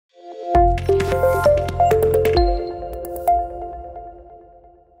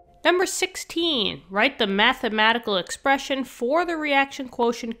Number 16, write the mathematical expression for the reaction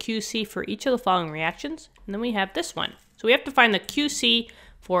quotient QC for each of the following reactions. And then we have this one. So we have to find the QC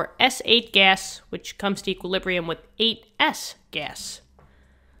for S8 gas, which comes to equilibrium with 8S gas.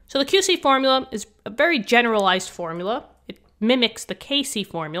 So the QC formula is a very generalized formula. It mimics the KC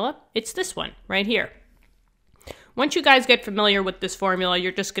formula. It's this one right here. Once you guys get familiar with this formula,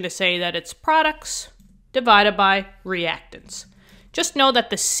 you're just going to say that it's products divided by reactants. Just know that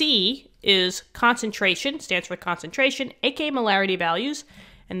the C is concentration, stands for concentration, aka molarity values.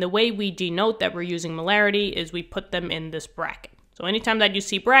 And the way we denote that we're using molarity is we put them in this bracket. So anytime that you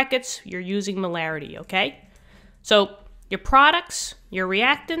see brackets, you're using molarity, okay? So your products, your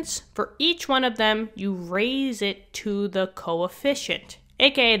reactants, for each one of them, you raise it to the coefficient,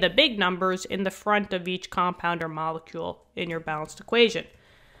 aka the big numbers in the front of each compound or molecule in your balanced equation.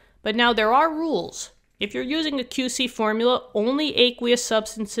 But now there are rules. If you're using a QC formula, only aqueous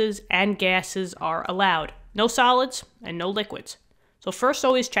substances and gases are allowed. No solids and no liquids. So first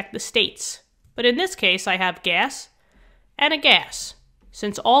always check the states. But in this case, I have gas and a gas.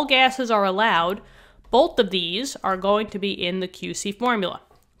 Since all gases are allowed, both of these are going to be in the QC formula.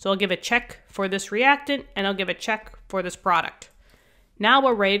 So I'll give a check for this reactant and I'll give a check for this product. Now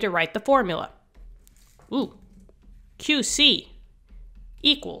we're ready to write the formula. QC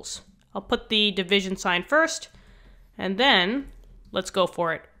equals, I'll put the division sign first, and then let's go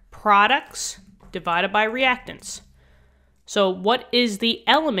for it. Products divided by reactants. So what is the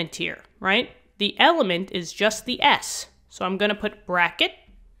element here, right? The element is just the S. So I'm going to put bracket.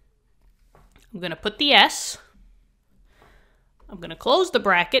 I'm going to put the S. I'm going to close the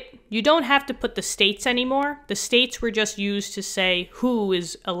bracket. You don't have to put the states anymore. The states were just used to say who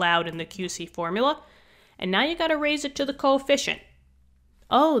is allowed in the QC formula. And now you got to raise it to the coefficient.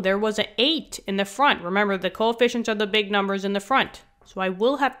 Oh, there was an 8 in the front. Remember, the coefficients are the big numbers in the front. So I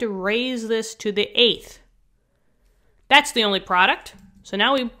will have to raise this to the 8th. That's the only product. So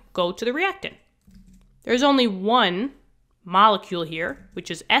now we go to the reactant. There's only one molecule here, which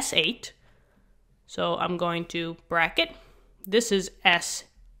is S8. So I'm going to bracket. This is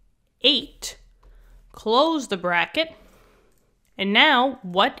S8. Close the bracket. And now,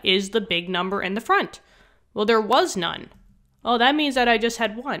 what is the big number in the front? Well, there was none. Oh, that means that I just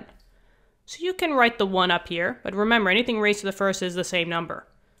had 1. So you can write the 1 up here, but remember, anything raised to the first is the same number.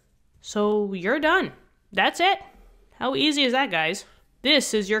 So you're done. That's it. How easy is that, guys?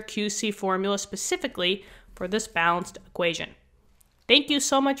 This is your QC formula specifically for this balanced equation. Thank you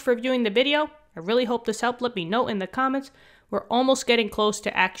so much for viewing the video. I really hope this helped. Let me know in the comments. We're almost getting close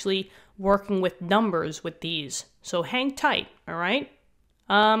to actually working with numbers with these. So hang tight, all right?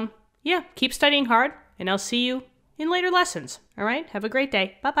 Yeah, keep studying hard, and I'll see you in later lessons. All right? Have a great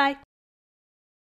day. Bye-bye.